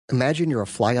Imagine you're a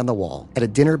fly on the wall at a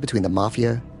dinner between the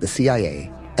mafia, the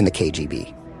CIA, and the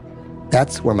KGB.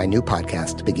 That's where my new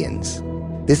podcast begins.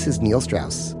 This is Neil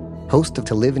Strauss, host of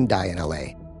To Live and Die in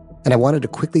LA, and I wanted to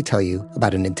quickly tell you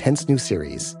about an intense new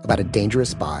series about a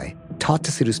dangerous spy taught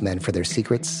to seduce men for their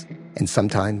secrets and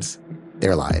sometimes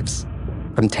their lives.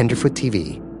 From Tenderfoot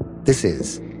TV, this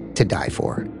is To Die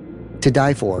For. To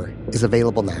Die For is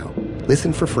available now.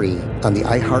 Listen for free on the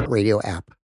iHeartRadio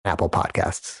app, Apple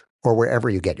Podcasts, or wherever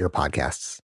you get your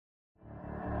podcasts.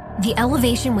 The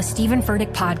Elevation with Stephen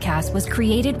Furtick podcast was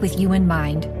created with you in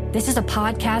mind. This is a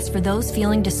podcast for those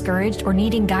feeling discouraged or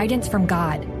needing guidance from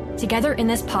God. Together in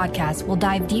this podcast, we'll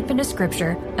dive deep into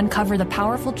scripture, uncover the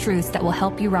powerful truths that will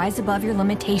help you rise above your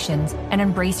limitations and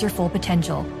embrace your full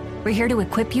potential. We're here to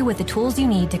equip you with the tools you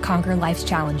need to conquer life's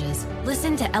challenges.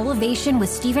 Listen to Elevation with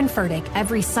Stephen Furtick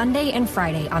every Sunday and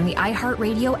Friday on the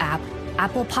iHeartRadio app,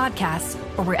 Apple Podcasts,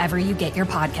 or wherever you get your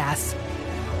podcasts.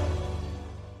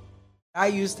 I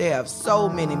used to have so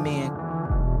many men.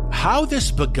 How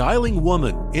this beguiling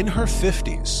woman in her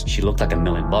 50s, she looked like $1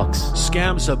 million,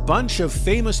 scams a bunch of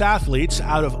famous athletes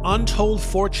out of untold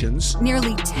fortunes.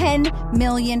 Nearly $10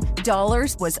 million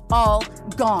was all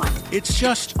gone. It's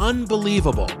just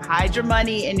unbelievable. Hide your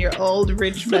money in your old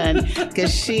rich man,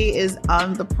 because she is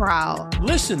on the prowl.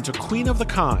 Listen to Queen of the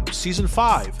Con, Season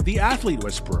 5, The Athlete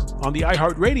Whisperer, on the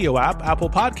iHeartRadio app, Apple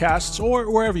Podcasts, or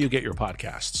wherever you get your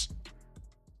podcasts.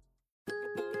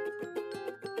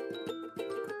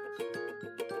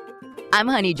 I'm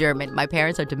Honey German. My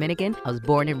parents are Dominican. I was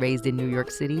born and raised in New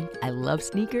York City. I love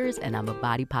sneakers, and I'm a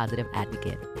body positive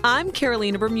advocate. I'm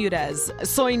Carolina Bermudez.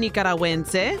 Soy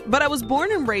nicaragüense, but I was born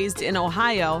and raised in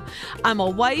Ohio. I'm a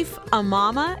wife, a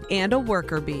mama, and a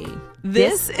worker bee.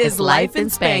 This is Life in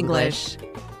Spanglish.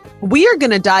 We are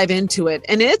going to dive into it,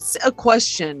 and it's a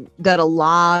question that a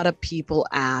lot of people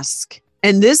ask.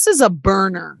 And this is a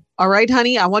burner. All right,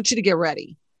 honey, I want you to get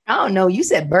ready. I don't know. You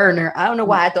said burner. I don't know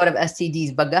why I thought of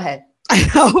STDs, but go ahead.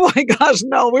 Oh my gosh,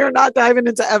 no, we're not diving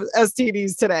into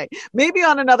STDs today. Maybe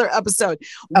on another episode.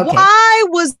 Okay. Why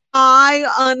was I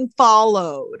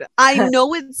unfollowed? I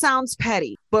know it sounds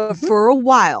petty, but for a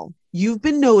while, you've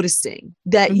been noticing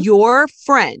that your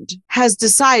friend has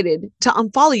decided to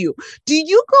unfollow you. Do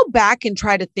you go back and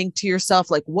try to think to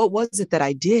yourself, like, what was it that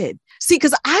I did? See,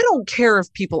 because I don't care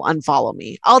if people unfollow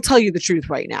me. I'll tell you the truth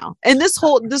right now. And this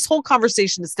whole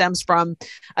conversation stems from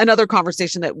another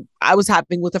conversation that I was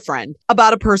having with a friend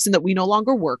about a person that we no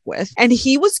longer work with. And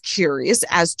he was curious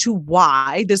as to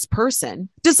why this person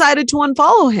decided to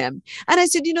unfollow him. And I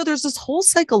said, there's this whole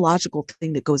psychological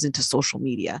thing that goes into social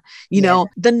media,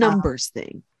 the numbers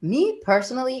thing. Me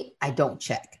personally, I don't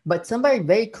check, but somebody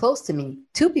very close to me,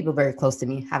 2 people very close to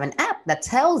me have an app that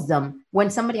tells them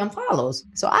when somebody unfollows.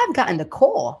 So I've gotten the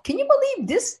call. Can you believe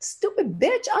this stupid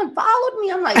bitch unfollowed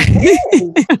me? I'm like,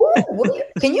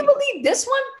 can you believe this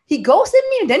one? He ghosted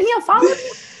me and then he unfollowed me.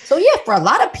 So yeah, for a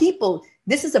lot of people,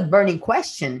 this is a burning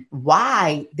question,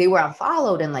 why they were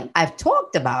unfollowed. And I've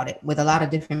talked about it with a lot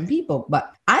of different people,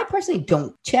 but I personally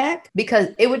don't check because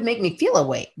it would make me feel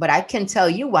away. But I can tell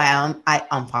you why I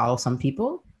unfollow some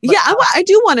people. Yeah, I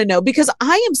do want to know, because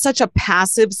I am such a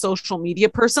passive social media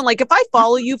person. Like, if I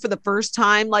follow you for the first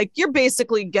time, you're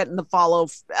basically getting the follow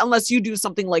unless you do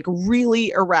something really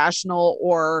irrational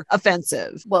or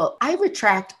offensive. Well, I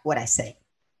retract what I say.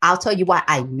 I'll tell you why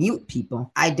I mute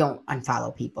people. I don't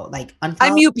unfollow people. I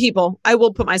mute people. I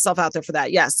will put myself out there for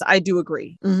that. Yes, I do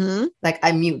agree. Mm-hmm.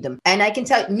 I mute them. And I can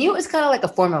tell mute is kind of like a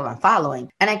form of unfollowing.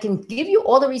 And I can give you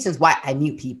all the reasons why I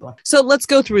mute people. So let's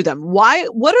go through them.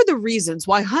 What are the reasons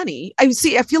why, honey? I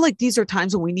feel like these are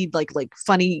times when we need like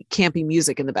funny, campy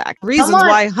music in the back. Reasons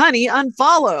why honey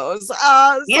unfollows.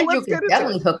 Andrew can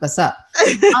definitely hook us up.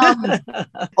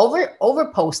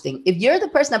 Over posting. If you're the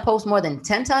person that posts more than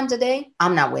 10 times a day,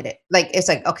 I'm not with it. It's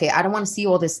okay, I don't want to see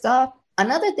all this stuff.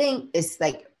 Another thing is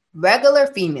regular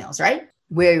females, right?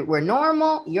 We're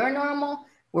normal, you're normal,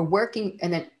 we're working,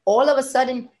 and then all of a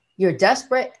sudden you're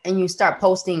desperate and you start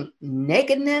posting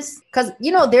nakedness. Because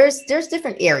there's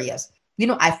different areas.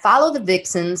 I follow the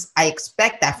vixens, I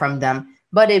expect that from them.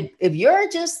 But if you're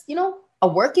just, a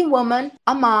working woman,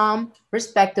 a mom,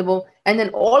 respectable, and then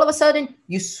all of a sudden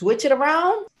you switch it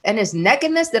around and there's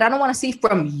nakedness that I don't want to see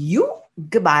from you,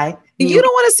 goodbye. You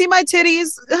don't want to see my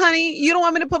titties, honey? You don't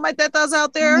want me to put my tetas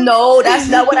out there? No,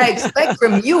 that's not what I expect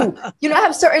from you. I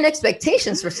have certain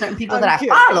expectations for certain people that I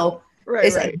follow. Right,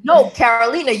 it's no,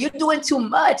 Carolina, you're doing too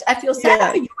much. I feel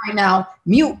sad for you right now.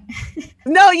 Mute.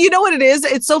 No, you know what it is?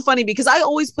 It's so funny because I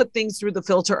always put things through the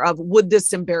filter of, would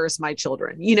this embarrass my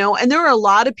children? You know, and there are a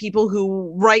lot of people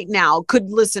who right now could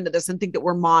listen to this and think that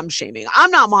we're mom shaming.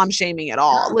 I'm not mom shaming at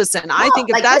all. Listen, I think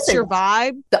if that's your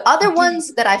vibe. The other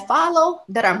ones that I follow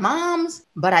that are moms,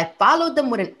 but I followed them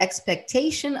with an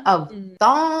expectation of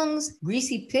thongs,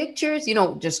 greasy pictures, you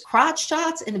know, just crotch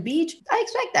shots in the beach. I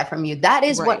expect that from you. That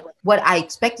is what I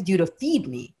expected you to feed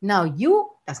me. Now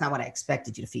that's not what I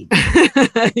expected you to feed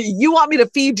me. You want me to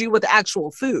feed you with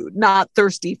actual food, not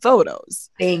thirsty photos.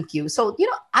 Thank you. So, you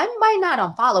know, I might not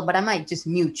unfollow, but I might just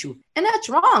mute you. And that's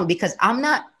wrong because I'm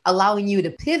not allowing you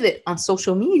to pivot on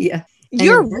social media.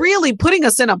 You're really putting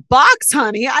us in a box,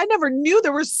 honey. I never knew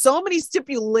there were so many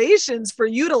stipulations for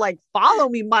you to like follow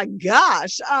me. My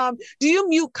gosh. Do you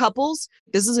mute couples?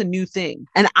 This is a new thing.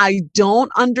 And I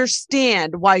don't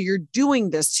understand why you're doing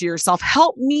this to yourself.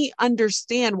 Help me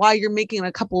understand why you're making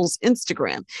a couple's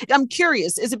Instagram. I'm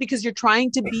curious. Is it because you're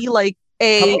trying to be like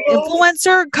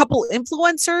couple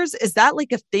influencers? Is that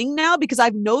like a thing now? Because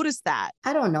I've noticed that.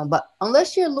 I don't know, but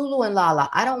unless you're Lulu and Lala,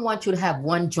 I don't want you to have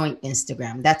one joint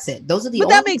Instagram. That's it. Those are the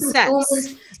only that makes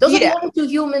sense. Those are the only two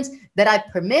humans that I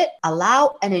permit,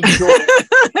 allow, and enjoy.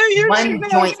 One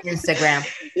joint Instagram.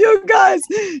 You guys,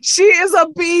 she is a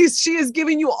beast. She is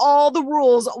giving you all the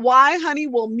rules. Why, honey,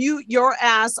 will mute your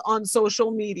ass on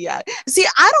social media. See,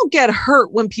 I don't get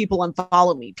hurt when people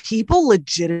unfollow me. People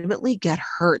legitimately get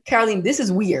hurt. Caroline, this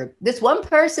is weird. This one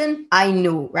person I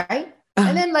knew, right?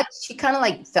 And then like she kind of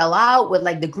like fell out with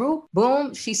like the group.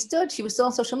 Boom. She was still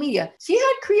on social media. She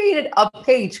had created a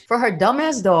page for her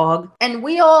dumbass dog. And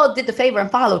we all did the favor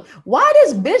and followed. Why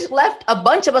this bitch left a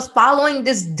bunch of us following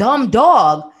this dumb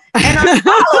dog? And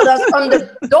unfollowed us from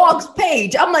the dog's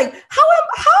page. I'm like, how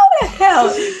the hell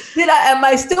am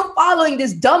I still following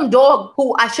this dumb dog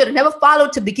who I should have never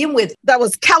followed to begin with? That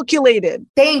was calculated.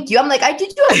 Thank you. I'm like, I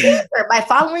did you a favor by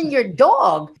following your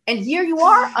dog. And here you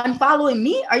are unfollowing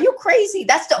me. Are you crazy?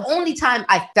 That's the only time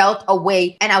I felt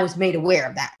away and I was made aware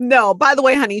of that. No, by the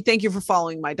way, honey, thank you for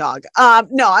following my dog.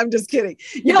 No, I'm just kidding.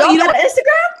 You know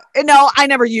Instagram? No, I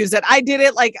never use it. I did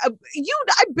it like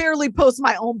I barely post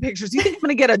my own pictures. You think I'm going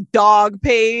to get a dog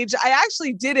page? I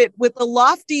actually did it with the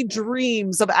lofty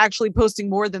dreams of actually posting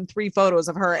more than 3 photos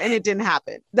of her, and it didn't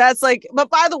happen. That's like, but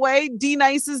by the way, D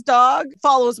Nice's dog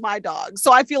follows my dog.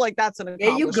 So I feel like that's an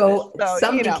accomplishment. There you go. So,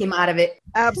 something came out of it.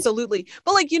 Absolutely.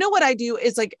 But like, you know what I do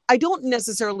is like, I don't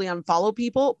necessarily unfollow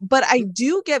people, but I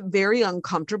do get very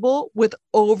uncomfortable with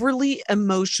overly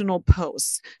emotional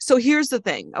posts. So here's the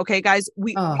thing. Okay, guys,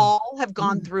 we all have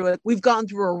gone through it. We've gone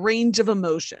through a range of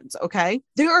emotions. Okay.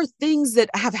 There are things that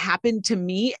have happened to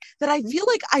me that I feel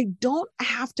like I don't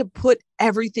have to put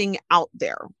everything out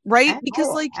there, right?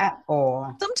 Because like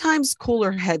sometimes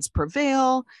cooler heads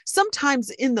prevail. Sometimes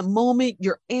in the moment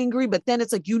you're angry, but then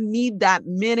it's like you need that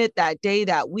minute, that day,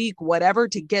 that week, whatever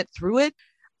to get through it.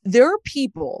 There are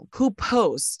people who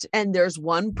post, and there's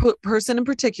one person in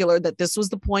particular that this was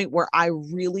the point where I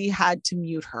really had to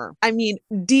mute her. I mean,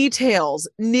 details,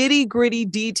 nitty gritty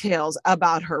details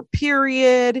about her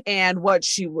period and what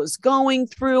she was going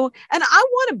through. And I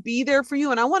want to be there for you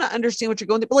and I want to understand what you're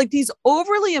going through. But like these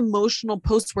overly emotional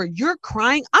posts where you're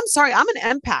crying, I'm sorry, I'm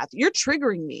an empath. You're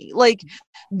triggering me. Like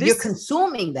this, you're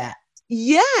consuming that.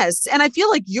 Yes. And I feel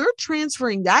like you're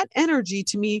transferring that energy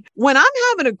to me when I'm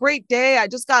having a great day. I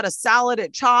just got a salad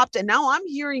at Chopped and now I'm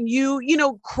hearing you,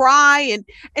 cry. And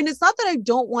it's not that I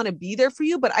don't want to be there for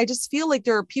you, but I just feel like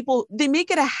there are people, they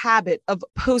make it a habit of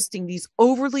posting these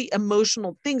overly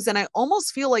emotional things. And I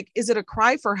almost feel like, is it a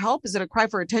cry for help? Is it a cry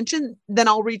for attention? Then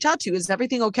I'll reach out to you. Is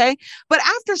everything okay? But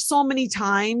after so many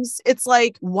times, it's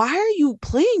like, why are you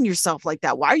playing yourself like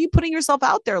that? Why are you putting yourself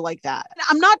out there like that?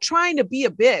 I'm not trying to be a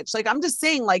bitch. Like, I'm just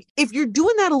saying, like, if you're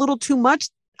doing that a little too much,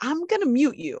 I'm going to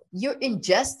mute you. You're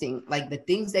ingesting like the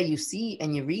things that you see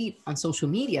and you read on social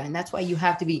media. And that's why you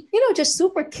have to be, just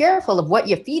super careful of what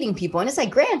you're feeding people. And it's like,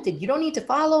 granted, you don't need to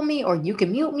follow me or you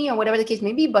can mute me or whatever the case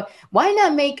may be, but why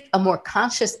not make a more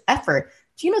conscious effort,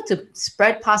 to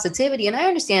spread positivity? And I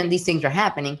understand these things are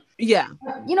happening. Yeah.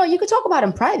 You could talk about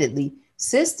them privately.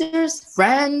 Sisters,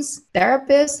 friends,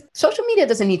 therapists. Social media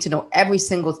doesn't need to know every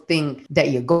single thing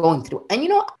that you're going through.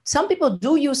 And some people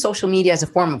do use social media as a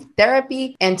form of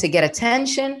therapy and to get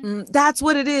attention. That's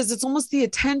what it is. It's almost the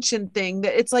attention thing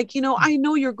that it's like, I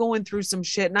know you're going through some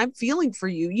shit and I'm feeling for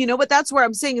you, but that's where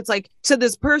I'm saying it's like to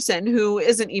this person who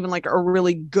isn't even like a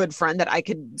really good friend that I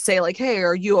could say like, hey,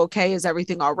 are you okay? Is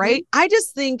everything all right? I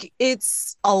just think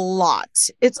it's a lot.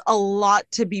 It's a lot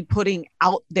to be putting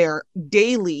out there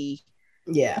daily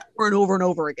Yeah. Over and over and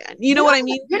over again. You know what I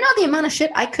mean? You know the amount of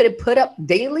shit I could have put up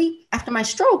daily after my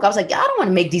stroke. I was like, I don't want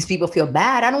to make these people feel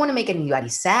bad. I don't want to make anybody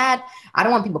sad. I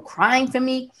don't want people crying for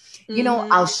me. You know,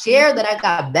 I'll share that I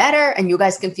got better and you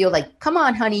guys can feel like, come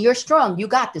on, honey, you're strong. You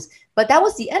got this. But that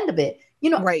was the end of it. You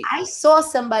know, I saw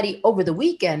somebody over the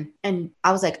weekend and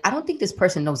I was like, I don't think this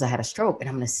person knows I had a stroke and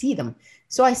I'm going to see them.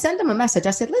 So I sent them a message.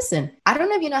 I said, listen, I don't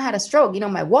know if you know I had a stroke. You know,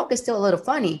 my walk is still a little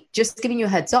funny. Just giving you a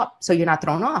heads up so you're not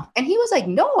thrown off. And he was like,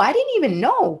 no, I didn't even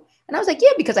know. And I was like,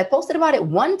 yeah, because I posted about it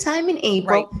one time in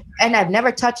April and I've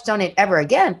never touched on it ever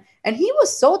again. And he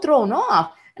was so thrown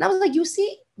off. And I was like, you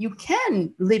see, you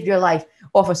can live your life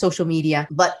off of social media,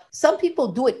 but some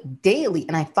people do it daily.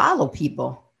 And I follow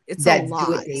people that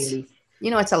do it daily. You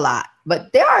know, it's a lot,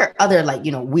 but there are other like,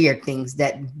 you know, weird things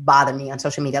that bother me on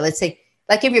social media. Let's say,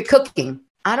 like if you're cooking,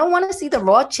 I don't want to see the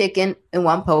raw chicken in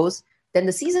one post, then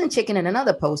the seasoned chicken in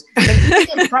another post.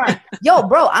 Yo,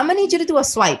 bro, I'm going to need you to do a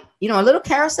swipe, you know, a little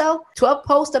carousel, 12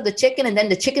 posts of the chicken and then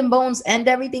the chicken bones and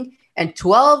everything. And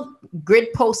 12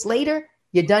 grid posts later,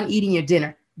 you're done eating your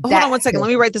dinner. Hold on 1 second. Let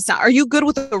me write this down. Are you good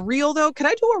with a reel though? Can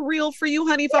I do a reel for you,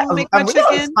 honey? If I'm gonna make my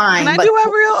chicken, fine, can I do a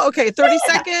reel? Okay, 30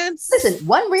 seconds. Listen,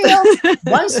 one reel,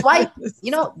 one swipe. You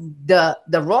know,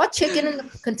 the raw chicken in the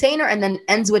container, and then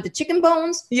ends with the chicken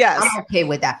bones. Yes, I'm okay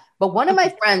with that. But one of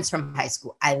my friends from high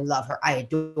school, I love her, I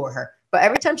adore her. But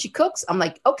every time she cooks, I'm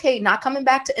like, okay, not coming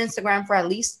back to Instagram for at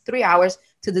least 3 hours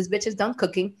till this bitch is done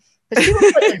cooking. But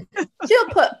she'll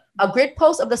put a grid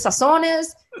post of the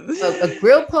sazones, a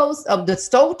grill post of the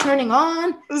stove turning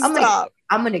on. I'm like,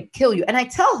 I'm going to kill you. And I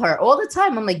tell her all the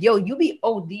time, I'm like, yo, you be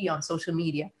OD on social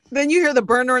media. Then you hear the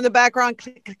burner in the background,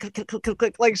 click, click, click, click, click,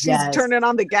 click, like she's turning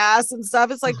on the gas and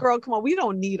stuff. It's like, girl, come on. We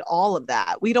don't need all of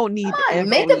that. We don't need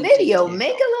make a video,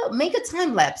 make a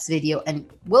time lapse video and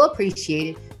we'll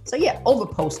appreciate it. So yeah, over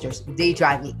posters, they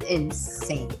drive me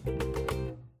insane.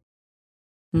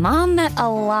 Mom met a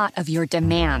lot of your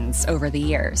demands over the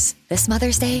years. This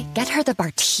Mother's Day, get her the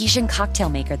Bartesian cocktail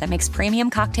maker that makes premium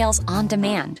cocktails on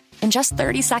demand. In just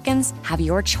 30 seconds, have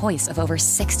your choice of over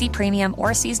 60 premium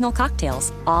or seasonal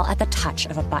cocktails, all at the touch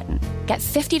of a button. Get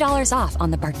 $50 off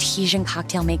on the Bartesian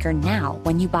cocktail maker now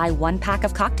when you buy 1 pack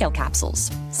of cocktail capsules.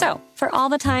 So, for all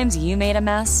the times you made a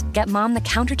mess, get Mom the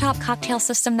countertop cocktail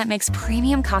system that makes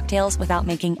premium cocktails without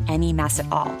making any mess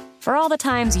at all. For all the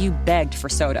times you begged for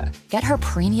soda, get her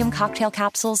premium cocktail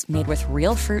capsules made with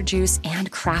real fruit juice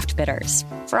and craft bitters.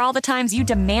 For all the times you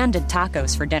demanded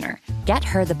tacos for dinner, get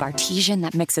her the Bartesian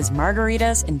that mixes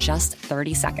margaritas in just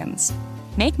 30 seconds.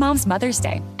 Make Mom's Mother's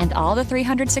Day and all the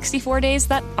 364 days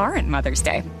that aren't Mother's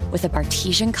Day with a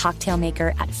Bartesian cocktail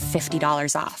maker at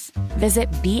 $50 off.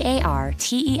 Visit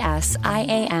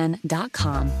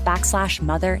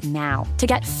BARTESIAN.com/mother now to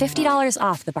get $50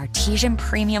 off the Bartesian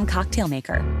Premium Cocktail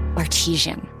Maker.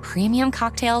 Bartesian, premium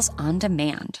cocktails on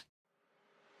demand.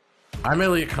 I'm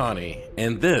Elliot Connie,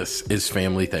 and this is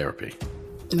Family Therapy.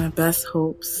 My best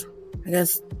hopes, I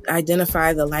guess,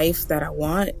 identify the life that I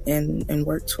want and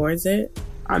work towards it.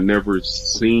 I never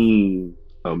seen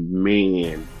a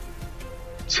man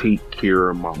take care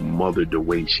of my mother the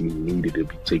way she needed to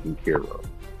be taken care of.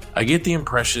 I get the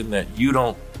impression that you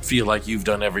don't feel like you've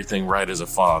done everything right as a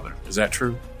father. Is that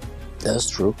true? That's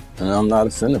true, and I'm not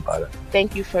offended by that.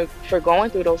 Thank you for going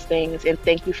through those things, and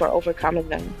thank you for overcoming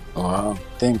them. Wow.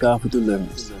 Thank God for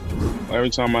deliverance.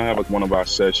 Every time I have one of our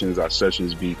sessions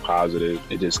be positive.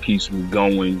 It just keeps me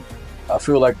going. I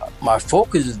feel like my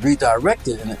focus is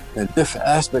redirected in a different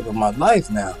aspect of my life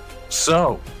now.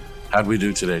 So, how'd we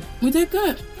do today? We did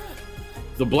good.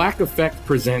 The Black Effect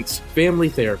presents Family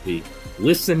Therapy.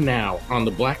 Listen now on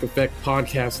the Black Effect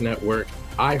Podcast Network,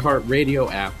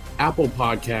 iHeartRadio app, Apple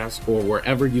Podcasts, or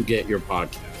wherever you get your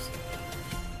podcasts.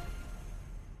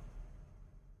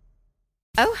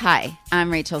 Oh, hi, I'm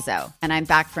Rachel Zoe, and I'm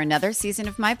back for another season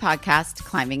of my podcast,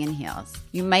 Climbing in Heels.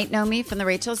 You might know me from the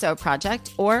Rachel Zoe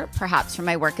Project, or perhaps from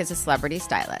my work as a celebrity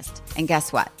stylist. And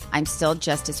guess what? I'm still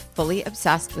just as fully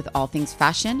obsessed with all things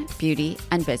fashion, beauty,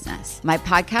 and business. My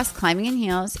podcast, Climbing in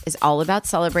Heels, is all about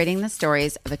celebrating the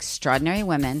stories of extraordinary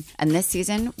women, and this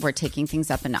season, we're taking things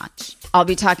up a notch. I'll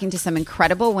be talking to some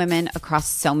incredible women across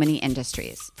so many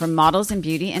industries, from models and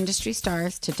beauty industry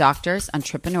stars to doctors,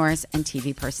 entrepreneurs, and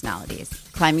TV personalities.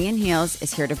 Climbing in Heels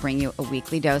is here to bring you a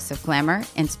weekly dose of glamour,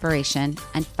 inspiration,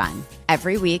 and fun.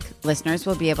 Every week, listeners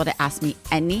will be able to ask me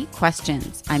any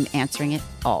questions. I'm answering it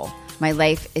all. My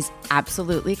life is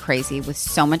absolutely crazy with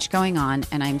so much going on,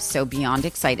 and I'm so beyond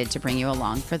excited to bring you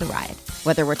along for the ride.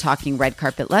 Whether we're talking red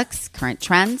carpet looks, current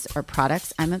trends, or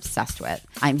products I'm obsessed with,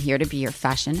 I'm here to be your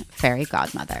fashion fairy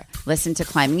godmother. Listen to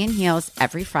Climbing in Heels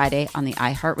every Friday on the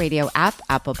iHeartRadio app,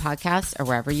 Apple Podcasts, or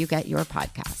wherever you get your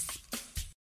podcasts.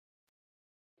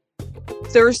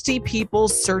 thirsty people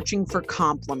searching for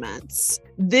compliments.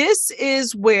 This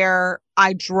is where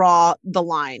I draw the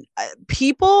line.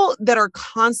 People that are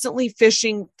constantly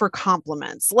fishing for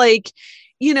compliments. Like,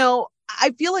 you know,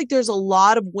 I feel like there's a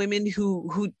lot of women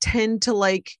who tend to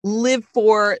like live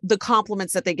for the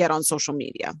compliments that they get on social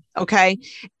media. Okay.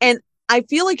 And I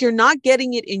feel like you're not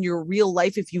getting it in your real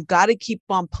life if you've got to keep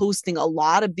on posting a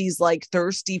lot of these like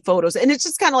thirsty photos. And it's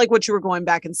just kind of like what you were going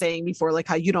back and saying before, like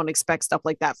how you don't expect stuff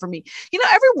like that from me. You know,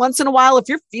 every once in a while, if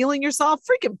you're feeling yourself,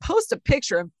 freaking post a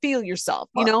picture and feel yourself,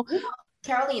 you know?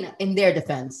 Carolina, in their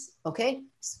defense, okay?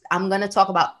 I'm going to talk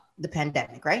about the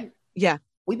pandemic, right? Yeah.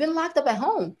 We've been locked up at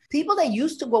home. People that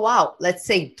used to go out, let's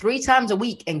say 3 times a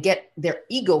week and get their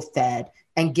ego fed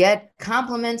and get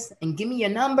compliments and give me your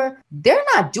number. They're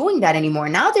not doing that anymore.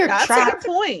 Now they're trapped. That's a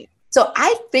good point. So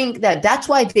I think that's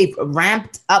why they've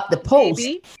ramped up the post.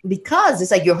 Maybe. Because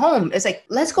it's like you're home. It's like,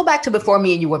 let's go back to before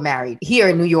me and you were married here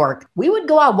in New York. We would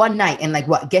go out one night and like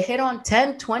get hit on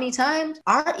 10, 20 times.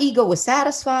 Our ego was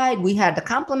satisfied. We had the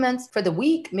compliments for the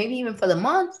week, maybe even for the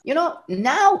month. You know,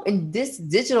 now in this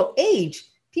digital age,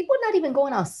 people are not even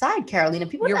going outside, Carolina.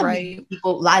 People are not meeting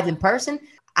people live in person.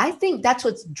 I think that's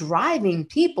what's driving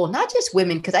people, not just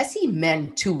women, because I see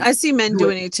men too. I see men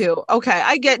doing it too. Okay,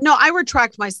 I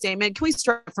retract my statement. Can we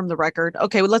strike from the record?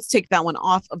 Okay, well, let's take that one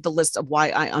off of the list of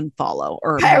why I unfollow.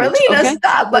 Or Carolina,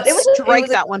 stop. But strike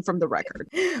that one from the record.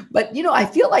 But, you know, I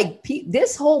feel like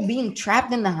this whole being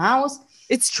trapped in the house.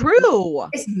 It's true.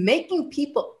 It's making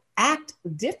people act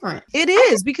different. It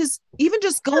is, because even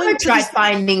just going to try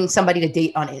finding somebody to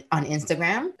date on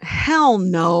Instagram. Hell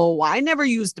no. I never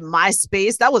used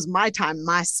MySpace. That was my time,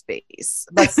 MySpace.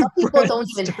 But some people don't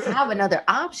even have another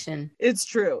option. It's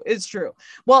true. It's true.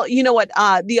 Well, you know what?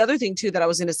 The other thing too that I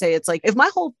was going to say, it's like if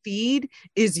my whole feed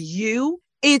is you,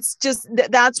 it's just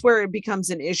that's where it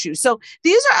becomes an issue. So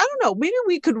these are, I don't know, maybe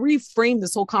we could reframe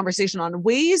this whole conversation on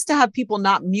ways to have people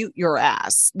not mute your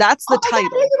ass. That's the title.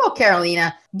 There you go,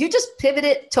 Carolina. You just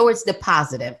pivoted towards the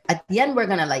positive. At the end, we're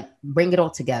going to like bring it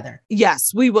all together.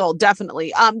 Yes, we will.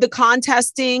 Definitely. The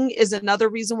contesting is another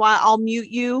reason why I'll mute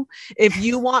you. If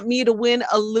you want me to win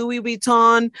a Louis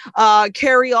Vuitton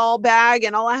carry-all bag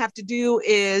and all I have to do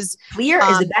is clear.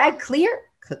 Is the bag clear?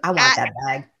 Because I want that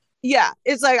bag. Yeah,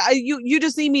 it's like you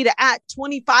just need me to at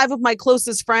 25 of my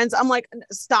closest friends. I'm like,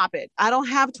 stop it. I don't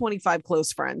have 25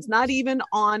 close friends, not even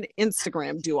on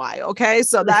Instagram, do I? Okay,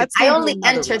 so that's I only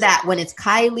enter that when it's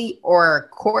Kylie or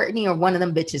Courtney or one of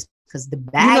them bitches, because the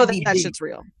bag, you know that shit's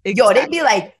real. Exactly. Yo, they'd be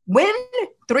like, win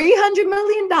 $300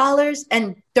 million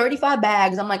and 35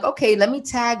 bags. I'm like, okay, let me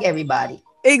tag everybody.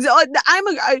 Exactly.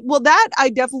 That I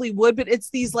definitely would, but it's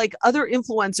these like other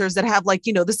influencers that have like,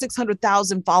 you know, the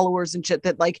 600,000 followers and shit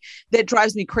that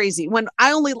drives me crazy when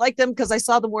I only like them because I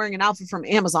saw them wearing an outfit from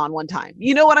Amazon one time.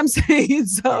 You know what I'm saying?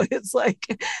 So it's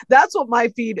like, that's what my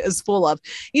feed is full of.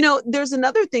 You know, there's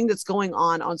another thing that's going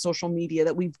on social media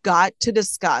that we've got to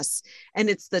discuss, and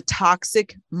it's the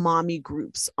toxic mommy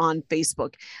groups on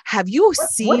Facebook. Have you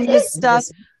seen this stuff?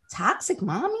 Toxic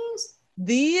mommies?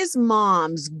 These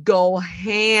moms go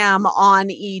ham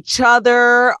on each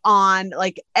other, on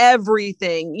like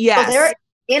everything. Yes. So they're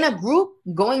in a group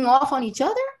going off on each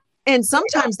other? And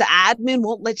sometimes the admin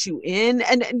won't let you in.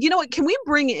 And you know what? Can we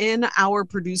bring in our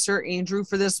producer, Andrew,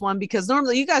 for this one? Because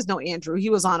normally you guys know Andrew.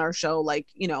 He was on our show like,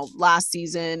 you know, last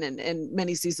season and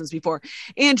many seasons before.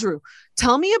 Andrew,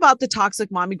 tell me about the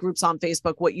toxic mommy groups on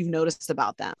Facebook, what you've noticed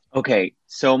about them. Okay,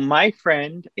 so my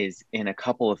friend is in a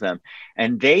couple of them,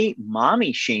 and they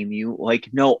mommy shame you like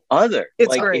no other. It's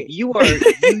like great. If you are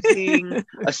using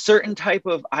a certain type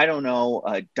of, I don't know,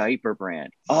 a diaper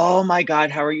brand. Oh my God,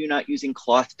 how are you not using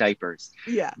cloth diapers?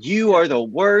 Yeah. You are the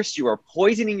worst. You are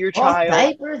poisoning your child.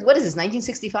 Diapers? What is this,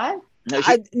 1965?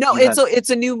 No, it's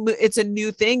a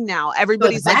new thing now.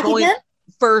 Everybody's like going again?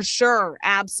 For sure.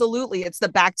 Absolutely. It's the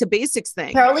back to basics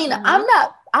thing. Carolina,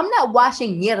 I'm not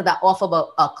washing mierda off of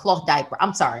a cloth diaper.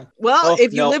 I'm sorry. Well,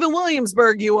 if you live in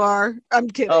Williamsburg, you are. I'm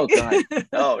kidding. Oh God.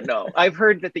 Oh no. I've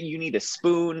heard that you need a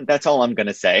spoon. That's all I'm going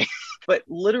to say. But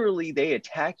literally they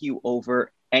attack you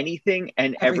over anything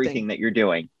and everything that you're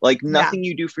doing. Like nothing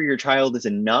you do for your child is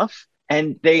enough.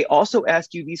 And they also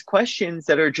ask you these questions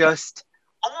that are just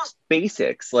almost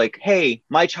basics. Like, hey,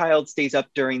 my child stays up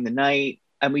during the night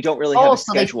and we don't really have a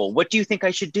schedule. What do you think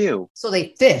I should do? So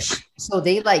they fish. So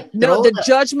they like no, the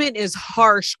judgment is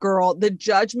harsh, girl. The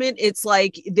judgment, it's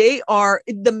like they are,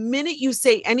 the minute you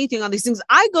say anything on these things,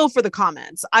 I go for the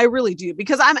comments. I really do,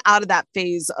 because I'm out of that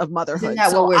phase of motherhood. Isn't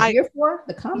that what we're here for?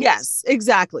 The comments? Yes,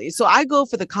 exactly. So I go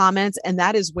for the comments, and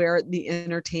that is where the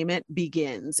entertainment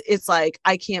begins. It's like,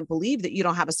 I can't believe that you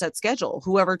don't have a set schedule.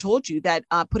 Whoever told you that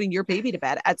putting your baby to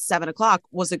bed at 7:00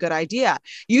 was a good idea?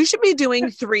 You should be doing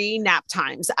 3 nap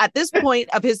times at this point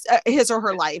of his or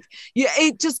her life.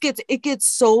 It gets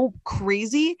so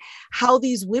crazy how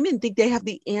these women think they have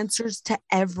the answers to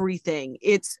everything.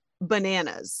 It's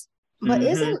bananas. But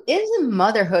isn't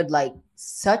motherhood like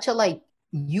such a like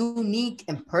unique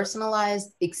and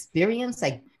personalized experience?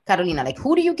 Like, Carolina, like,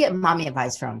 who do you get mommy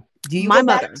advice from? Do you go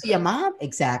back to your mom?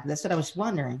 Exactly. That's what I was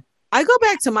wondering. I go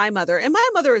back to my mother, and my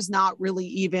mother is not really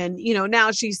even,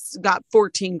 now she's got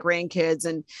 14 grandkids,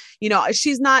 and,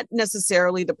 she's not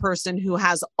necessarily the person who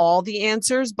has all the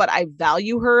answers, but I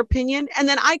value her opinion. And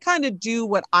then I kind of do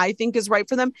what I think is right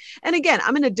for them. And again,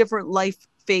 I'm in a different life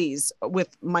phase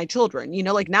with my children,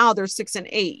 like now they're 6 and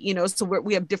 8, so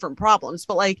we have different problems.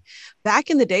 But like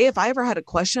back in the day, if I ever had a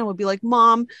question, I would be like,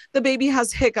 Mom, the baby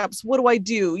has hiccups. What do I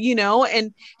do?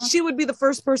 And she would be the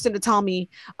first person to tell me,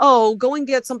 oh, go and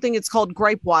get something. It's called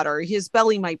gripe water. His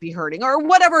belly might be hurting, or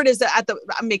whatever it is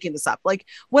I'm making this up, like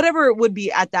whatever it would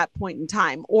be at that point in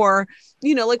time. Or,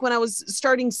 like when I was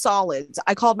starting solids,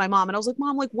 I called my mom and I was like,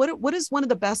 Mom, like what is one of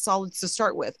the best solids to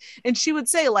start with? And she would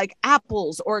say like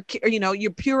apples or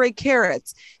your puree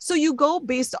carrots. So you go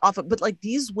based off of, but like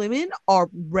these women are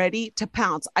ready to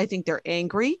pounce. I think they're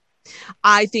angry.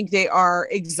 I think they are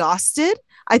exhausted.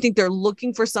 I think they're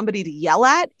looking for somebody to yell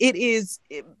at. It's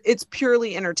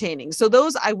purely entertaining. So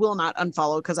those I will not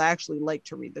unfollow, because I actually like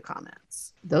to read the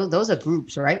comments. Those are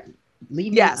groups, right?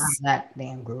 Leave me out of that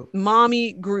damn group.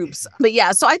 Mommy groups. But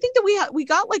yeah, so I think that we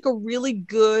got like a really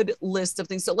good list of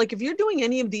things. So like if you're doing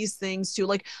any of these things too,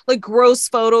 like gross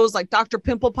photos, like Dr.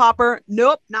 Pimple Popper,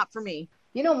 nope, not for me.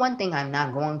 One thing I'm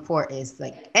not going for is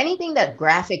like anything that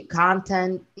graphic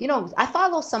content. I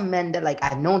follow some men that like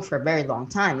I've known for a very long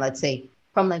time. Let's say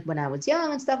from like when I was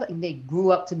young and stuff, and they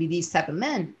grew up to be these type of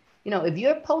men. If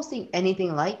you're posting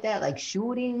anything like that, like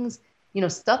shootings,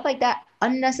 stuff like that,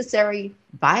 unnecessary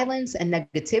violence and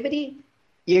negativity,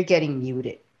 you're getting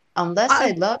muted. Unless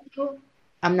I love you,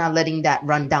 I'm not letting that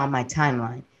run down my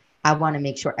timeline. I want to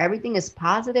make sure everything is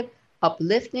positive,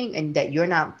 uplifting, and that you're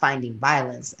not finding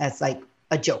violence as like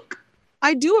a joke.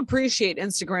 I do appreciate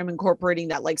Instagram incorporating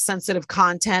that like sensitive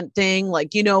content thing,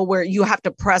 like, where you have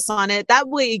to press on it. That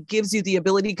way it gives you the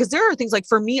ability, because there are things like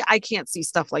for me, I can't see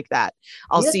stuff like that.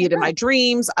 I'll see it in my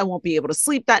dreams. I won't be able to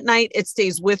sleep that night. It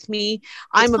stays with me.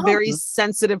 I'm a very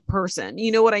sensitive person.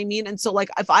 You know what I mean? And so like,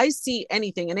 if I see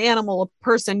anything, an animal, a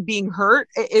person being hurt,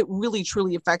 it really,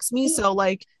 truly affects me. So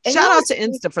like, shout out to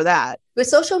Insta for that. With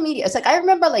social media, it's like, I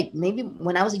remember like maybe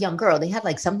when I was a young girl, they had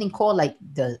like something called like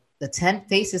the 10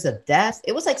 Faces of Death.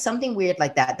 It was like something weird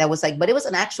like that. That was like, but it was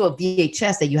an actual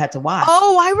VHS that you had to watch.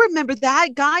 Oh, I remember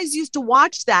that. Guys used to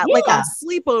watch that like on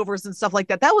sleepovers and stuff like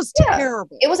that. That was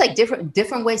terrible. It was like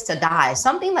different ways to die,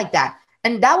 something like that.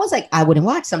 And that was like, I wouldn't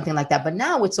watch something like that. But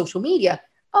now with social media,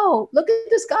 oh, look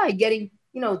at this guy getting,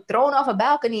 thrown off a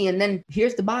balcony, and then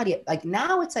here's the body. Like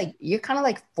now it's like, you're kind of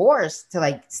like forced to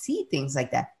like see things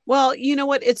like that. Well, you know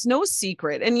what? It's no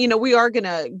secret. And, we are going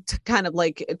to kind of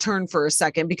like turn for a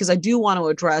second, because I do want to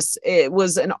address, it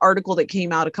was an article that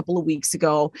came out a couple of weeks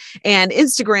ago, and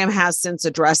Instagram has since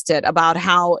addressed it about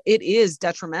how it is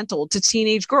detrimental to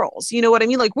teenage girls. You know what I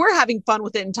mean? Like we're having fun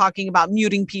with it and talking about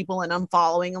muting people and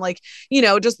unfollowing, and like,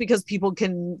 just because people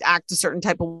can act a certain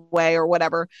type of way or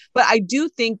whatever. But I do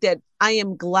think that I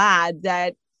am glad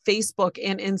that Facebook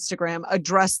and Instagram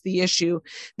address the issue.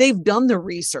 They've done the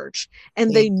research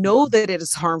and they know that it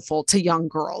is harmful to young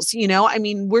girls. I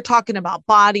mean, we're talking about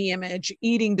body image,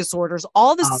 eating disorders,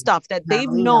 all this stuff that they've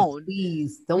known.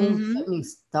 Please don't get me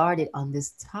started on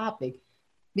this topic,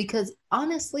 because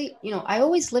honestly, I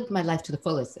always lived my life to the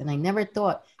fullest, and I never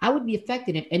thought I would be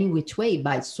affected in any which way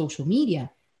by social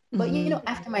media. But,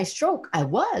 after my stroke, I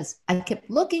kept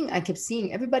looking, I kept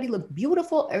seeing everybody look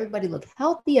beautiful. Everybody looked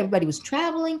healthy. Everybody was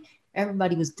traveling.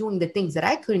 Everybody was doing the things that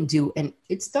I couldn't do. And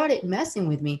it started messing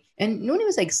with me. And Noonie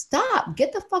was like, stop,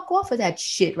 get the fuck off of that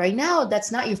shit right now. That's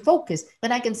not your focus.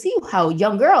 And I can see how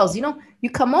young girls, you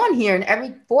come on here and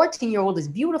every 14-year-old is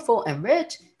beautiful and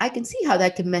rich. I can see how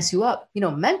that can mess you up,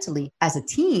 mentally as a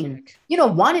teen,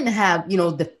 wanting to have,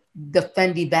 the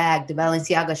Fendi bag, the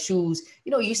Balenciaga shoes.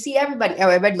 You see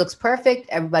everybody looks perfect.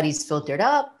 Everybody's filtered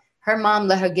up. Her mom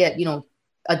let her get,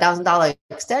 $1,000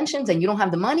 extensions, and you don't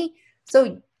have the money.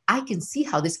 So I can see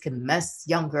how this can mess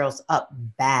young girls up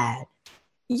bad.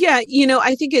 Yeah,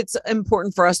 I think it's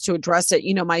important for us to address it.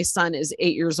 My son is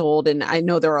 8 years old, and I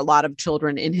know there are a lot of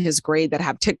children in his grade that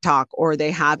have TikTok or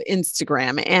they have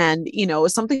Instagram. And,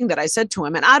 something that I said to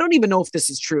him, and I don't even know if this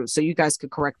is true, so you guys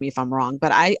could correct me if I'm wrong,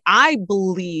 but I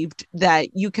believed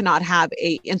that you cannot have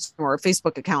a Instagram or a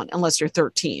Facebook account unless you're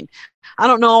 13. I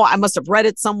don't know. I must have read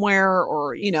it somewhere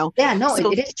or, Yeah, no,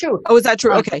 it is true. Oh, is that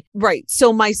true? Okay. Right.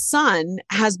 So my son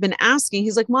has been asking,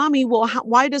 he's like, Mommy, well,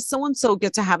 why does so-and-so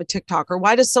get to have a TikTok, or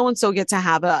why does so-and-so get to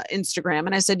have a Instagram?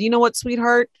 And I said, you know what,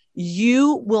 sweetheart,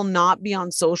 you will not be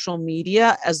on social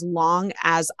media as long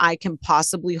as I can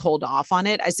possibly hold off on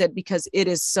it. I said, because it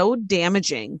is so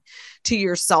damaging to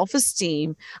your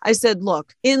self-esteem. I said,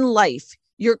 look, in life,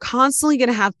 you're constantly going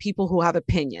to have people who have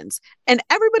opinions, and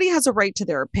everybody has a right to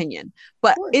their opinion.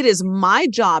 But it is my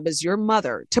job as your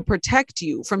mother to protect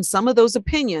you from some of those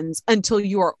opinions until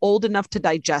you are old enough to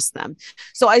digest them.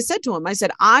 So I said to him,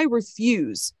 I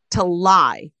refuse to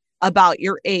lie about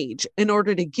your age in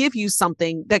order to give you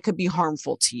something that could be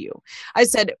harmful to you. I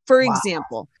said, for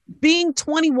example, being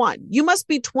 21, you must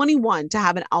be 21 to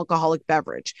have an alcoholic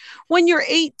beverage. When you're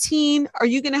 18, are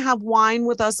you going to have wine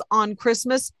with us on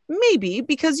Christmas? Maybe,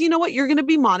 because you know what? You're going to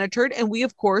be monitored. And we,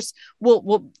 of course,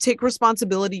 will take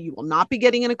responsibility. You will not be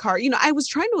getting in a car. I was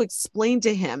trying to explain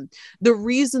to him the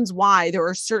reasons why there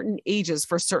are certain ages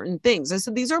for certain things. I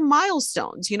said, these are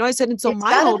milestones, I said, and so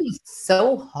it's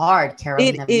so hard, Carol.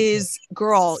 It is,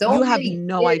 girl, you have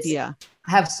no idea.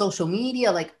 I have social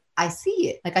media. Like, I see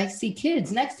it. Like, I see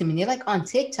kids next to me. They're like on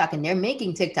TikTok and they're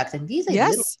making TikToks. And these are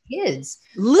little kids.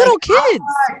 Little kids.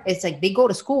 It's like they go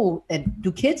to school. And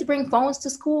do kids bring phones to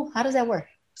school? How does that work?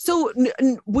 So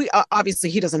we obviously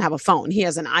he doesn't have a phone. He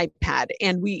has an iPad.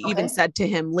 And we even said to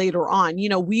him later on,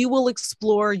 we will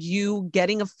explore you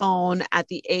getting a phone at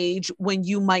the age when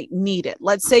you might need it.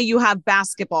 Let's say you have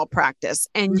basketball practice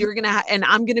and you're going to and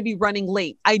I'm going to be running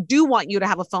late. I do want you to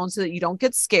have a phone so that you don't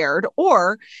get scared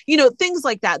or, things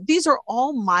like that. These are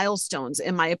all milestones,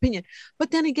 in my opinion. But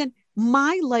then again,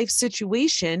 my life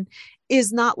situation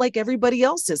is not like everybody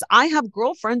else's. I have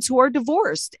girlfriends who are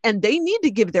divorced and they need to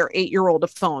give their 8-year-old a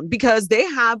phone because they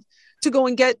have to go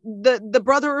and get the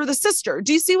brother or the sister.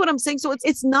 Do you see what I'm saying? So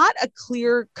it's not a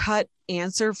clear cut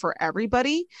answer for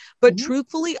everybody, but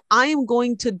truthfully, I am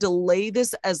going to delay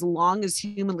this as long as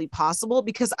humanly possible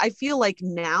because I feel like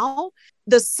now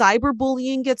the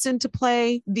cyberbullying gets into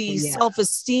play, the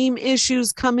self-esteem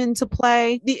issues come into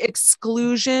play, the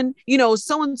exclusion,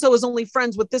 so-and-so is only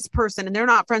friends with this person and they're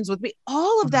not friends with me.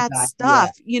 All of that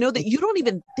stuff, that you don't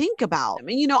even think about. I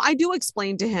mean, I do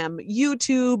explain to him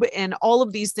YouTube and all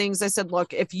of these things. I said,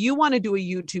 look, if you want to do a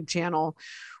YouTube channel,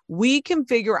 we can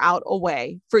figure out a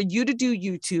way for you to do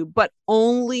YouTube, but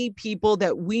only people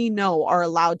that we know are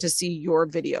allowed to see your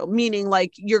video, meaning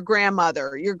like your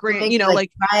grandmother, your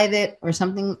like private or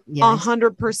something.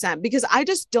 100%, because I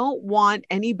just don't want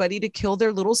anybody to kill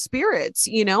their little spirits,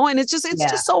 and it's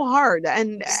just so hard.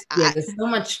 And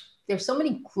there's so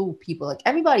many cruel people. Like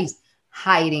everybody's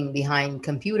hiding behind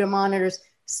computer monitors,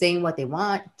 saying what they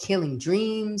want, killing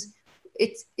dreams.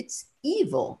 It's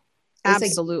evil.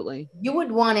 Absolutely. Like, you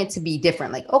would want it to be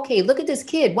different. Like, okay, look at this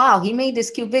kid. Wow, he made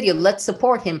this cute video. Let's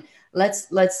support him. Let's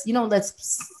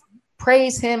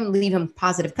praise him, leave him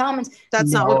positive comments.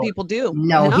 That's not what people do.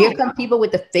 No, here come people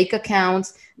with the fake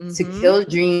accounts to kill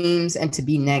dreams and to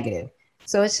be negative.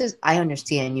 So it's just, I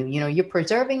understand you. You're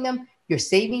preserving them, you're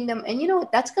saving them, and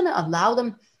that's going to allow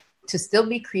them to still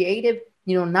be creative.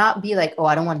 Not be like, oh,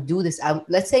 I don't want to do this.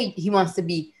 Let's say he wants to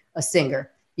be a singer.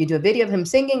 You do a video of him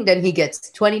singing, then he gets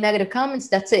 20 negative comments.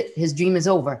 That's it. His dream is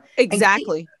over.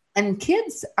 Exactly. And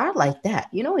kids are like that.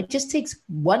 It just takes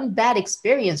one bad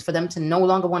experience for them to no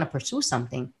longer want to pursue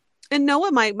something. And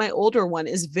Noah, my older one,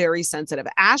 is very sensitive.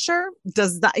 Asher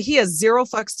he has zero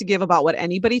fucks to give about what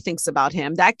anybody thinks about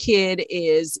him. That kid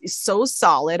is so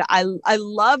solid. I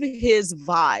love his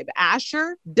vibe.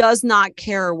 Asher does not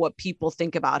care what people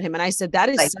think about him. And I said, that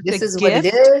is such a gift. What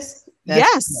it is?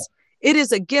 Yes. It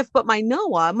is a gift, but my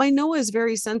Noah is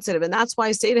very sensitive. And that's why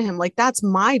I say to him, like, that's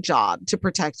my job to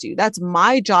protect you. That's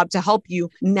my job to help you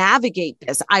navigate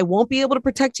this. I won't be able to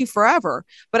protect you forever,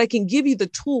 but I can give you the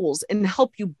tools and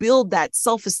help you build that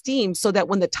self-esteem so that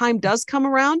when the time does come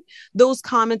around, those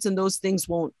comments and those things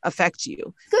won't affect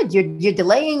you. Good. You're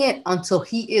delaying it until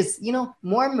he is,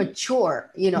 more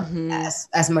mature,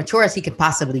 as mature as he could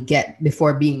possibly get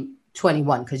before being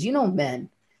 21. Because, men,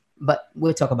 But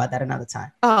we'll talk about that another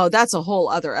time. Oh, that's a whole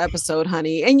other episode,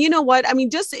 honey. And you know what? I mean,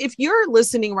 just if you're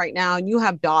listening right now and you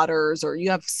have daughters or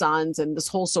you have sons and this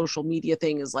whole social media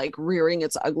thing is like rearing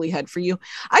its ugly head for you,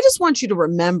 I just want you to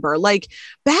remember, like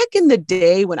back in the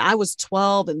day when I was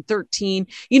 12 and 13,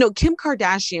 you know, Kim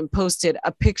Kardashian posted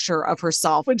a picture of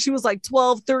herself when she was like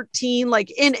 12, 13,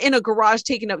 like in a garage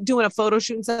doing a photo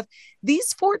shoot and stuff.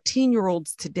 These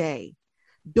 14-year-olds today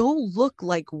don't look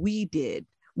like we did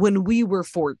when we were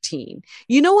 14.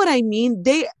 You know what I mean?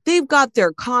 They've got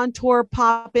their contour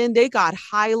popping. They got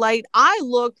highlight. I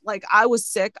looked like I was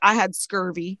sick. I had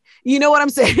scurvy. You know what I'm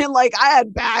saying? Like I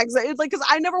had bags. It's like, because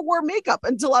I never wore makeup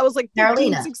until I was like 15,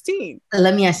 Carolina, 16.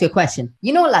 Let me ask you a question.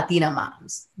 You know, Latina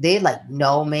moms, they like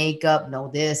no makeup,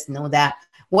 no this, no that.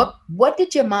 What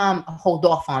did your mom hold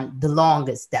off on the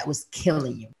longest that was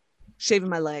killing you? Shaving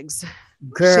my legs.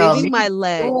 Girl, shaving my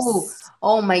legs. Ooh.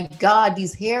 Oh my God,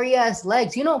 these hairy ass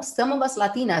legs. You know, some of us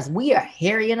Latinas, we are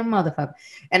hairy in a motherfucker.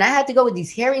 And I had to go with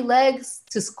these hairy legs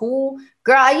to school.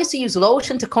 Girl, I used to use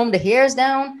lotion to comb the hairs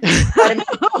down. Try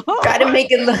to make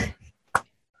it look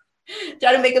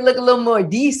a little more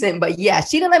decent. But yeah,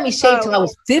 she didn't let me shave till I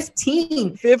was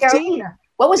 15. 15. Carolina,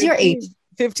 what was 15. Your age?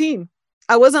 15.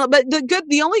 I wasn't, but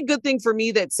the only good thing for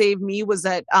me that saved me was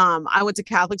that I went to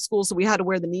Catholic school, so we had to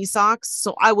wear the knee socks.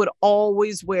 So I would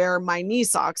always wear my knee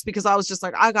socks because I was just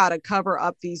like, I gotta cover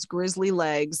up these grizzly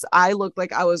legs. I looked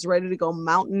like I was ready to go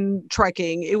mountain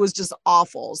trekking. It was just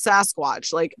awful.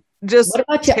 Sasquatch, like just. What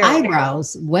about your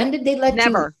eyebrows? When did they let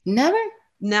you? Never.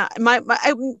 No, my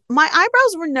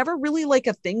eyebrows were never really like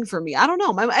a thing for me. I don't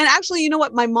know. And actually, you know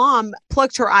what? My mom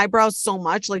plucked her eyebrows so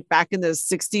much, like back in the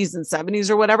 60s and 70s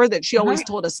or whatever, that she always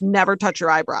told us never touch your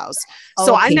eyebrows.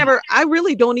 So I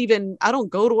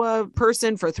don't go to a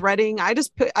person for threading. I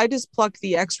just pluck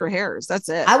the extra hairs. That's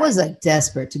it. I was like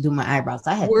desperate to do my eyebrows.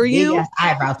 I had big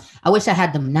eyebrows. I wish I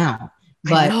had them now.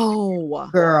 But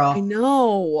girl, I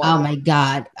know. Oh my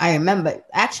God. I remember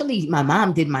actually my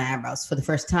mom did my eyebrows for the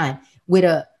first time with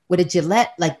a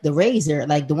Gillette, like the razor,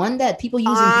 like the one that people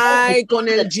use. Con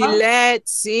el Gillette,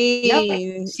 sí.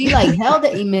 Yeah, she like held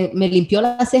it and me limpió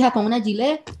la ceja con una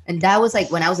Gillette. And that was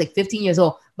like when I was like 15 years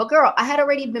old. But girl, I had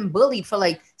already been bullied for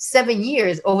like 7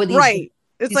 years over these. Right.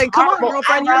 It's like, come on,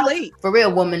 girlfriend, you're late. For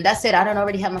real, woman. That's it. I don't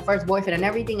already have my first boyfriend and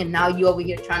everything. And now you over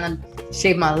here trying to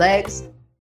shave my legs.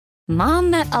 Mom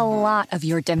met a lot of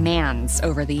your demands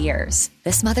over the years.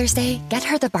 This Mother's Day, get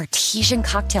her the Bartesian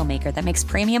cocktail maker that makes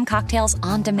premium cocktails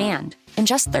on demand. In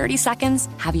just 30 seconds,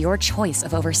 have your choice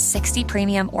of over 60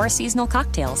 premium or seasonal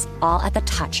cocktails, all at the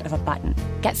touch of a button.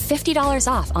 Get $50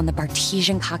 off on the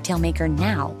Bartesian cocktail maker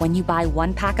now when you buy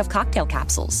 1 pack of cocktail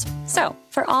capsules. So,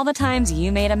 for all the times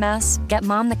you made a mess, get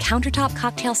Mom the countertop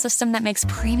cocktail system that makes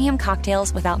premium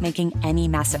cocktails without making any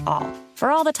mess at all. For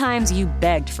all the times you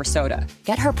begged for soda,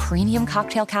 get her premium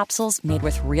cocktail capsules made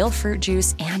with real fruit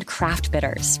juice and craft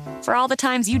bitters. For all the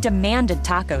times you demanded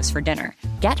tacos for dinner,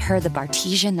 get her the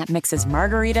Bartesian that mixes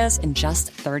margaritas in just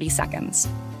 30 seconds.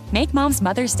 Make Mom's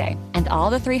Mother's Day and all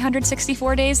the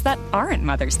 364 days that aren't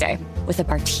Mother's Day with a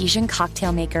Bartesian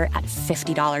cocktail maker at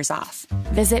 $50 off.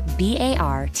 Visit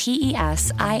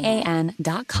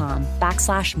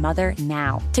BARTESIAN.com/mother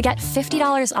now to get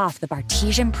 $50 off the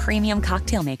Bartesian Premium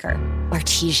Cocktail Maker.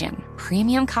 Bartesian,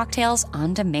 premium cocktails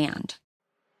on demand.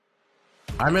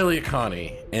 I'm Elliot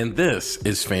Connie, and this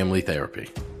is Family Therapy.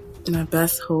 My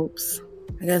best hopes,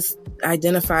 I guess,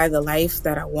 identify the life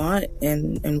that I want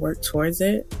and work towards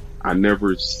it. I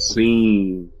never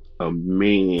seen a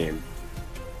man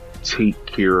take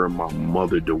care of my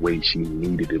mother the way she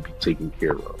needed to be taken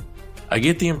care of. I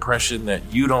get the impression that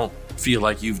you don't feel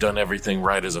like you've done everything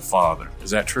right as a father. Is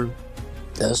that true?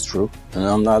 That's true, and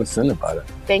I'm not offended by that.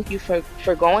 Thank you for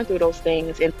going through those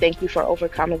things, and thank you for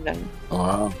overcoming them.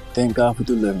 Wow. Thank God for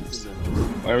deliverance.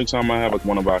 Every time I have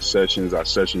one of our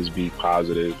sessions be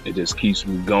positive. It just keeps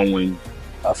me going.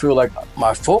 I feel like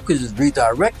my focus is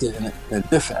redirected in a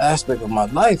different aspect of my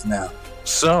life now.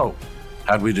 So,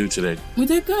 how'd we do today? We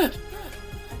did good.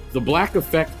 The Black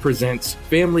Effect presents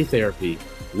Family Therapy.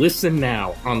 Listen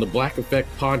now on the Black Effect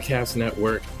Podcast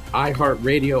Network,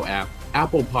 iHeartRadio app,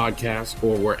 Apple Podcasts,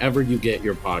 or wherever you get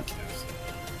your podcasts.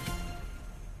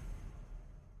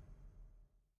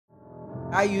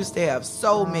 I used to have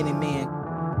so many men.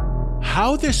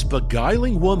 How this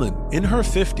beguiling woman in her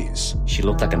 50s, she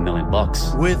looked like $1 million,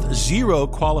 with 0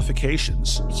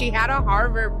 qualifications, she had a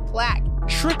Harvard plaque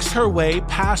tricks her way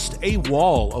past a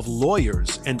wall of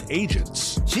lawyers and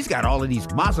agents. She's got all of these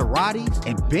Maseratis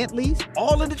and Bentleys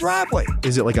all in the driveway.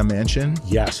 Is it like a mansion?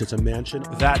 Yes, it's a mansion.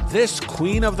 That this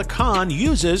queen of the con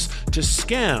uses to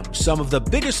scam some of the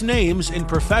biggest names in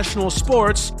professional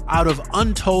sports out of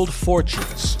untold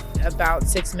fortunes. About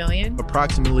 $6 million.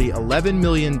 Approximately $11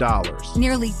 million.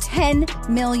 Nearly $10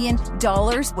 million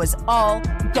was all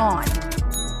gone.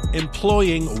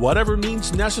 Employing whatever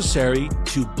means necessary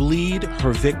to bleed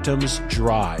her victims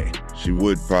dry. She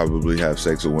would probably have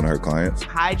sex with one of her clients.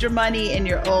 Hide your money in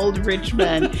your old rich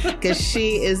man because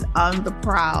she is on the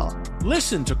prowl.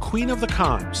 Listen to Queen of the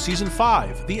Con, Season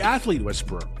 5, The Athlete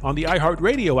Whisperer, on the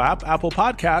iHeartRadio app, Apple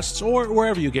Podcasts, or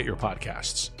wherever you get your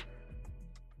podcasts.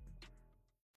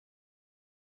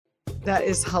 That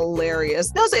is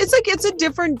hilarious. No, it's like it's a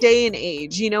different day and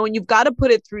age, you know, and you've got to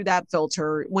put it through that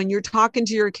filter when you're talking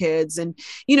to your kids. And,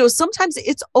 you know, sometimes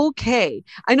it's okay.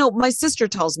 I know my sister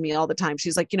tells me all the time,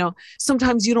 she's like, you know,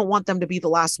 sometimes you don't want them to be the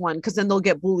last one because then they'll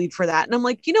get bullied for that. And I'm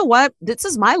like, you know what? This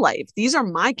is my life. These are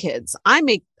my kids. I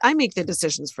make the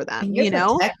decisions for them, You're you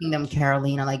know, protecting them,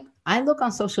 Carolina. Like I look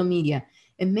on social media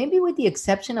and maybe with the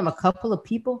exception of a couple of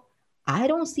people, I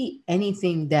don't see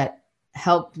anything that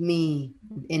helped me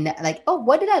in that, like, oh,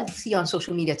 what did I see on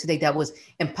social media today that was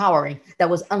empowering, that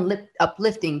was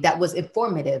uplifting, that was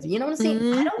informative? You know what I'm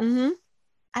saying?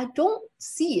 I don't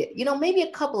see it. You know, maybe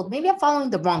I'm following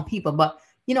the wrong people, but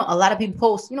you know, a lot of people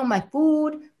post, you know, my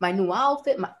food, my new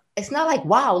outfit. It's not like,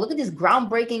 wow, look at this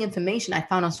groundbreaking information I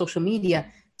found on social media.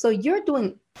 So you're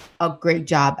doing a great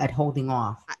job at holding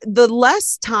off. The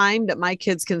less time that my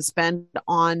kids can spend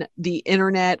on the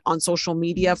internet, on social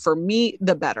media, for me,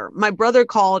 the better. My brother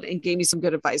called and gave me some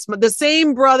good advice. But the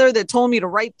same brother that told me to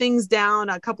write things down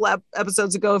a couple of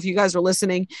episodes ago, if you guys were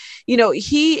listening, you know,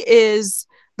 he is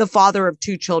the father of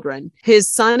 2 children. His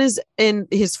son is in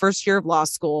his first year of law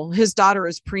school. His daughter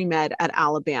is pre-med at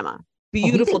Alabama.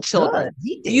 Beautiful children,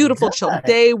 beautiful children.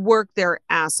 They work their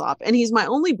ass off. And he's my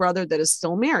only brother that is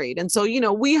still married. And so, you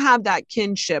know, we have that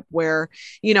kinship where,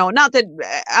 you know, not that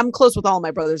I'm close with all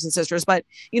my brothers and sisters, but,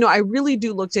 you know, I really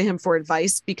do look to him for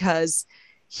advice because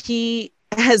he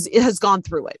has gone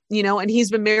through it, you know, and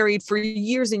he's been married for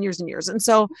years and years and years. And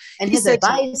so, and his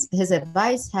advice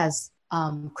has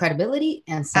credibility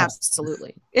and substance.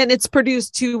 Absolutely. And it's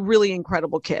produced 2 really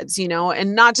incredible kids, you know,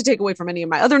 and not to take away from any of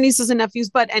my other nieces and nephews,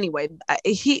 but anyway,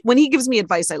 when he gives me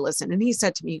advice, I listen. And he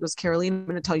said to me, he goes, Caroline, I'm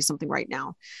going to tell you something right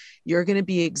now. You're going to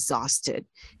be exhausted.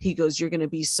 He goes, you're going to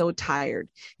be so tired.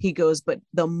 He goes, but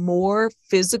the more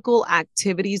physical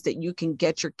activities that you can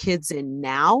get your kids in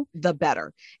now, the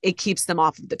better. It keeps them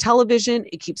off of the television.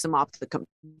 It keeps them off the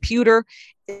computer.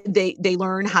 They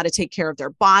learn how to take care of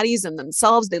their bodies and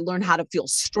themselves. They learn how to feel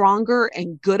stronger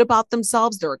and good about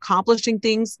themselves. They're accomplishing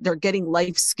things. They're getting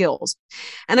life skills.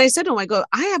 And I said to him, I go,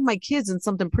 I have my kids in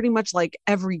something pretty much like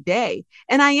every day.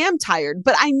 And I am tired,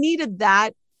 but I needed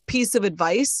that piece of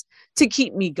advice to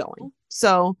keep me going.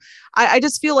 So I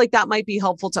just feel like that might be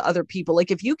helpful to other people.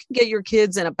 Like if you can get your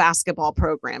kids in a basketball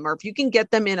program, or if you can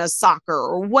get them in a soccer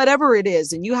or whatever it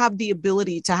is, and you have the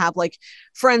ability to have like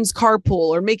friends carpool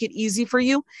or make it easy for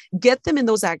you, get them in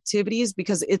those activities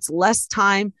because it's less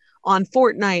time on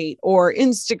Fortnite or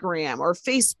Instagram or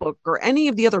Facebook or any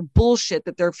of the other bullshit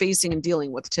that they're facing and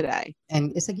dealing with today.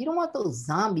 And it's like, you don't want those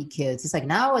zombie kids. It's like,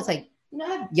 now it's like, you know,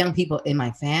 I have young people in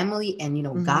my family and, you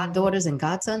know, goddaughters and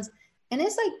godsons. And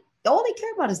it's like, all they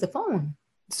care about is the phone.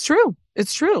 It's true.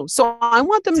 It's true. So I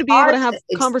want them to be able to have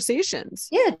conversations.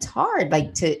 Yeah, it's hard,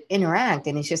 like, to interact.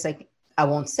 And it's just like, I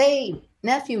won't say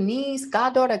nephew, niece,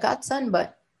 goddaughter, godson,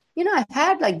 but, you know, I've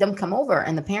had like them come over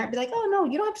and the parent be like, oh, no,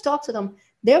 you don't have to talk to them.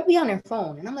 They'll be on their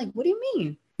phone. And I'm like, what do you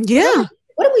mean? Yeah.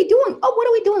 What are we doing? Oh, what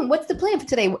are we doing? What's the plan for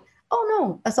today? Oh,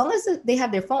 no, as long as they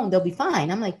have their phone, they'll be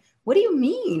fine. I'm like, what do you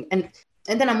mean? And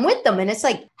then I'm with them. And it's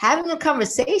like having a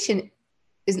conversation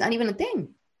is not even a thing.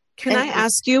 Can I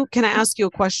ask you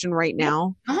a question right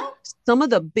now? Some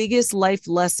of the biggest life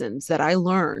lessons that I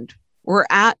learned were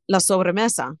at La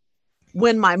Sobremesa,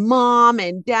 when my mom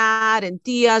and dad and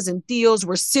tias and tios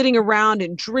were sitting around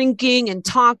and drinking and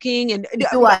talking. And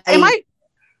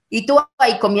Y tú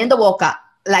ahí comiendo boca.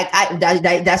 Like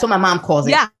that's what my mom calls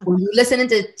it. Yeah. When you're listening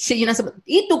to shit, you're not supposed to,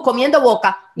 y tú comiendo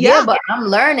boca. Yeah, but I'm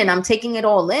learning. I'm taking it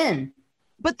all in.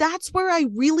 But that's where I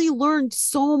really learned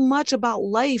so much about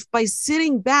life, by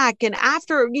sitting back. And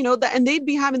after, you know, and they'd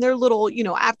be having their little, you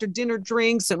know, after dinner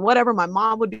drinks and whatever. My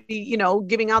mom would be, you know,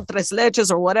 giving out tres leches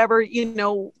or whatever, you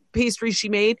know, pastry she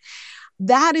made.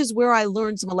 That is where I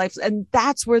learned some of life. And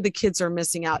that's where the kids are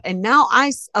missing out. And now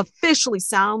I officially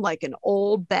sound like an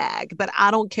old bag, but I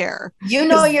don't care. You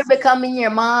know, you're becoming your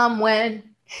mom when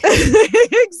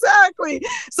Exactly.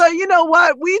 So you know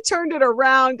what? We turned it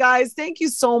around, guys. Thank you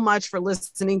so much for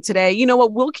listening today. You know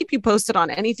what? We'll keep you posted on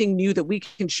anything new that we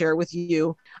can share with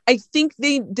you. I think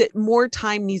that more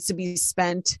time needs to be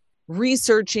spent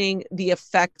researching the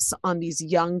effects on these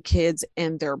young kids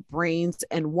and their brains.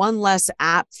 And one less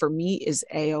app for me is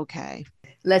A-okay.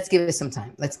 Let's give it some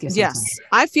time. Yes,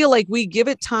 I feel like we give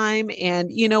it time.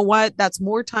 And you know what? That's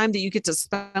more time that you get to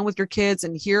spend with your kids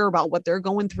and hear about what they're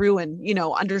going through and, you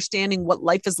know, understanding what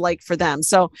life is like for them.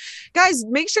 So guys,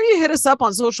 make sure you hit us up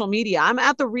on social media. I'm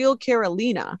at The Real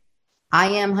Carolina. I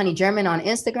am Honey German on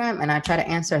Instagram, and I try to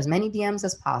answer as many DMs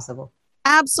as possible.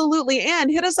 Absolutely. And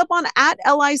hit us up on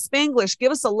 @LI Spanglish.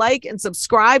 Give us a like and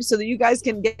subscribe so that you guys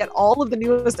can get all of the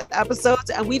newest episodes.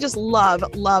 And we just love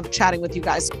chatting with you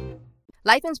guys.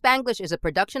 Life in Spanglish is a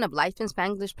production of Life in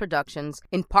Spanglish Productions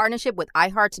in partnership with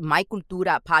iHeart's My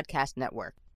Cultura podcast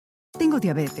network. Tengo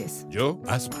diabetes. Yo,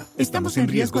 asma. Estamos en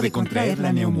riesgo de contraer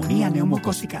la neumonía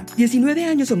neumocócica. 19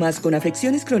 años o más con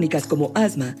afecciones crónicas como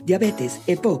asma, diabetes,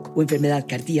 EPOC o enfermedad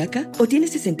cardíaca, o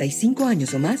tienes 65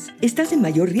 años o más, estás en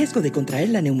mayor riesgo de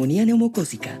contraer la neumonía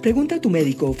neumocócica. Pregunta a tu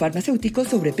médico o farmacéutico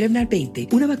sobre Prevnar 20,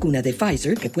 una vacuna de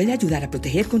Pfizer que puede ayudar a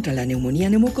proteger contra la neumonía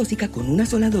neumocócica con una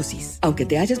sola dosis. Aunque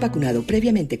te hayas vacunado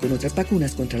previamente con otras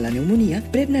vacunas contra la neumonía,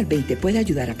 Prevnar 20 puede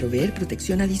ayudar a proveer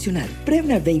protección adicional.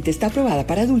 Prevnar 20 está aprobada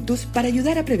para adultos para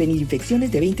ayudar a prevenir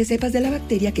infecciones de 20 cepas de la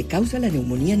bacteria que causa la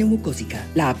neumonía neumocócica.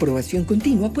 La aprobación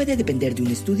continua puede depender de un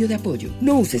estudio de apoyo.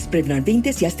 No uses Prevnar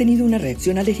 20 si has tenido una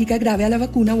reacción alérgica grave a la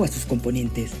vacuna o a sus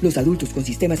componentes. Los adultos con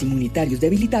sistemas inmunitarios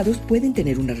debilitados pueden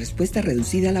tener una respuesta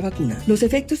reducida a la vacuna. Los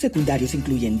efectos secundarios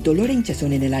incluyen dolor e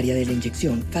hinchazón en el área de la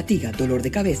inyección, fatiga, dolor de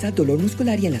cabeza, dolor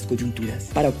muscular y en las coyunturas.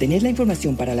 Para obtener la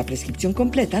información para la prescripción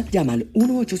completa, llama al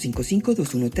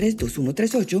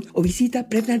 1-855-213-2138 o visita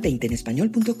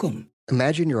prevnar20enespañol.com.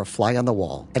 Imagine you're a fly on the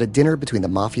wall at a dinner between the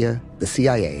mafia, the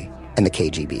CIA, and the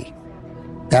KGB.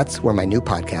 That's where my new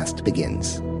podcast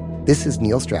begins. This is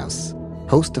Neil Strauss,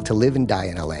 host of To Live and Die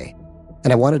in LA,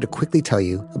 and I wanted to quickly tell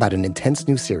you about an intense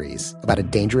new series about a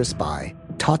dangerous spy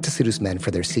taught to seduce men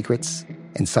for their secrets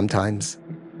and sometimes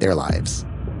their lives.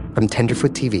 From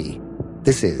Tenderfoot TV,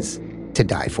 this is To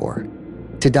Die For.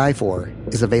 To Die For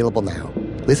is available now.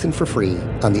 Listen for free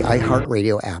on the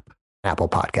iHeartRadio app, Apple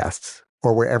Podcasts,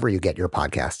 or wherever you get your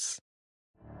podcasts.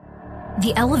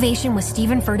 The Elevation with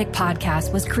Stephen Furtick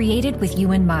podcast was created with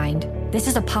you in mind. This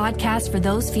is a podcast for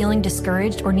those feeling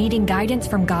discouraged or needing guidance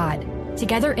from God.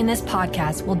 Together in this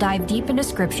podcast, we'll dive deep into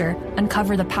scripture,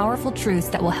 uncover the powerful truths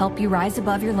that will help you rise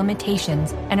above your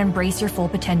limitations and embrace your full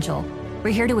potential.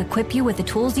 We're here to equip you with the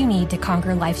tools you need to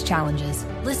conquer life's challenges.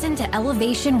 Listen to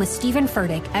Elevation with Stephen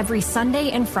Furtick every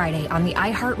Sunday and Friday on the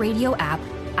iHeartRadio app,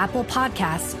 Apple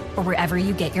Podcasts, or wherever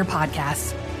you get your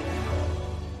podcasts.